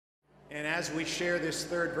And as we share this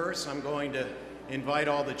third verse, I'm going to invite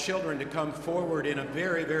all the children to come forward in a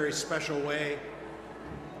very, very special way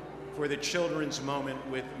for the children's moment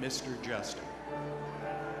with Mr. Justin.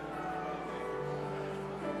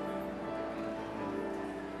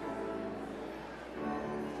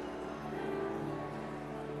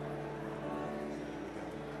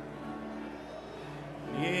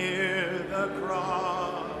 Near the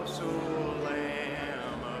cross, O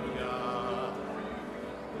Lamb of God,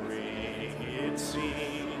 bring it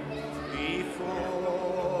seen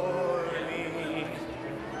before me.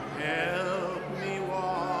 Help me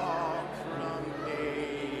walk from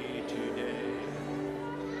day to day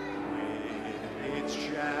with its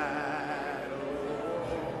shadow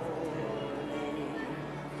o'er me.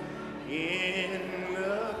 In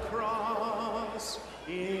the cross,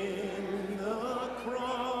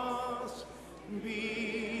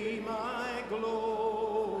 be my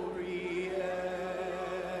glory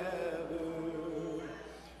ever,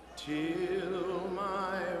 till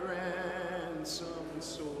my ransomed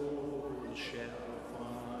soul shall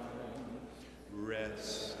find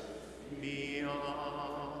rest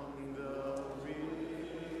beyond the river.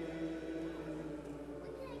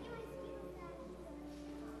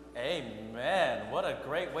 Amen. What a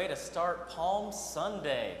great way to start Palm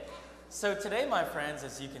Sunday. So today, my friends,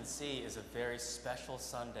 as you can see, is a very special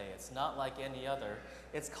Sunday. It's not like any other.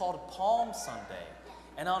 It's called Palm Sunday.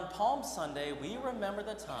 And on Palm Sunday, we remember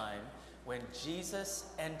the time when Jesus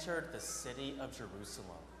entered the city of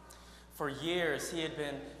Jerusalem. For years, he had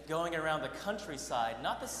been going around the countryside,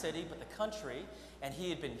 not the city, but the country, and he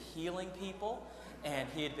had been healing people, and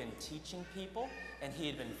he had been teaching people, and he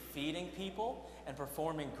had been feeding people and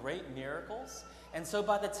performing great miracles. And so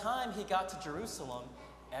by the time he got to Jerusalem,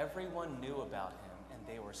 everyone knew about him, and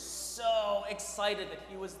they were so excited that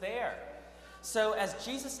he was there. So as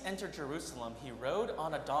Jesus entered Jerusalem, he rode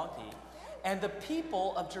on a donkey, and the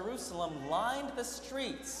people of Jerusalem lined the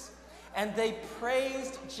streets, and they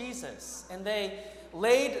praised Jesus, and they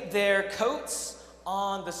laid their coats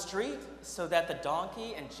on the street so that the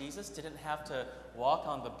donkey and Jesus didn't have to walk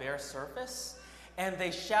on the bare surface, and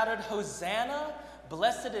they shouted, "Hosanna,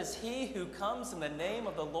 blessed is he who comes in the name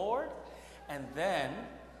of the Lord." And then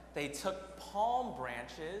they took palm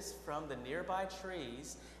branches from the nearby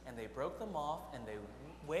trees, and they broke them off, and they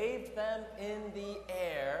waved them in the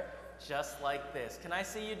air just like this. Can I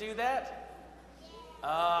see you do that? Oh,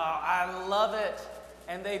 I love it.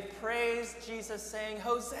 And they praised Jesus, saying,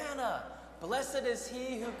 "Hosanna, blessed is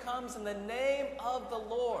he who comes in the name of the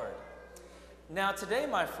Lord." Now today,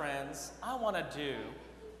 my friends, I want to do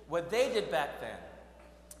what they did back then.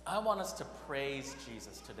 I want us to praise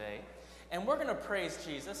Jesus today. And we're going to praise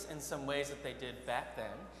Jesus in some ways that they did back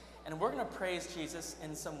then. And we're going to praise Jesus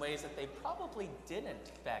in some ways that they probably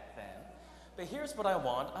didn't back then. But here's what I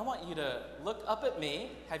want. I want you to look up at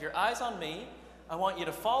me, have your eyes on me. I want you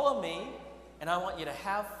to follow me, and I want you to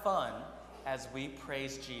have fun as we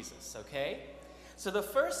praise Jesus, okay? So the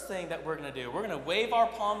first thing that we're going to do, we're going to wave our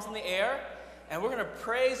palms in the air, and we're going to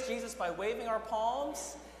praise Jesus by waving our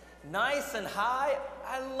palms nice and high.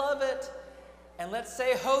 I love it. And let's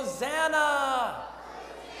say, "Hosanna!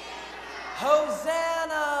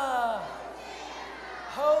 Hosanna!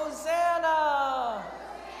 Hosanna!"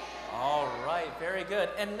 All right, very good.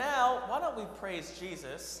 And now, why don't we praise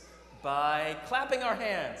Jesus by clapping our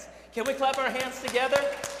hands? Can we clap our hands together?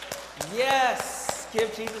 Yes!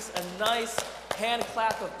 Give Jesus a nice hand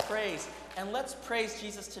clap of praise. And let's praise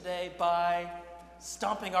Jesus today by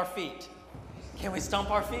stomping our feet. Can we stomp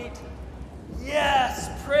our feet? Yes,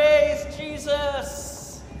 praise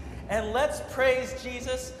Jesus. And let's praise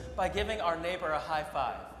Jesus by giving our neighbor a high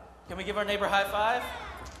five. Can we give our neighbor a high five?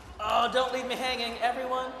 Oh, don't leave me hanging.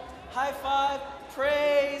 Everyone, high five.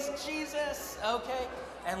 Praise Jesus. Okay,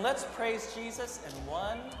 and let's praise Jesus in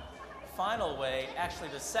one final way, actually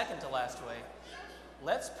the second to last way.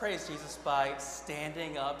 Let's praise Jesus by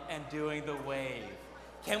standing up and doing the wave.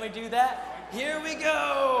 Can we do that? Here we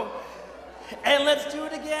go. And let's do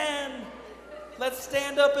it again. Let's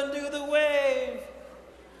stand up and do the wave.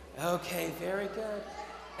 Okay, very good.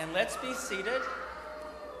 And let's be seated.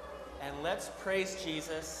 And let's praise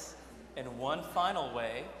Jesus in one final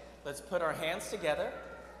way. Let's put our hands together,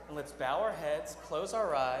 and let's bow our heads, close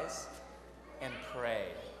our eyes, and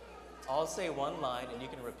pray. I'll say one line, and you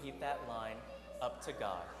can repeat that line up to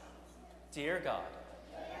God. Dear God,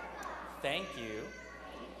 thank you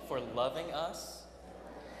for loving us.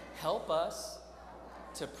 Help us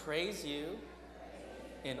to praise you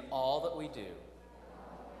in all that we do.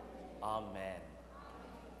 Amen.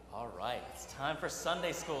 All right, it's time for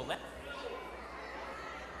Sunday school.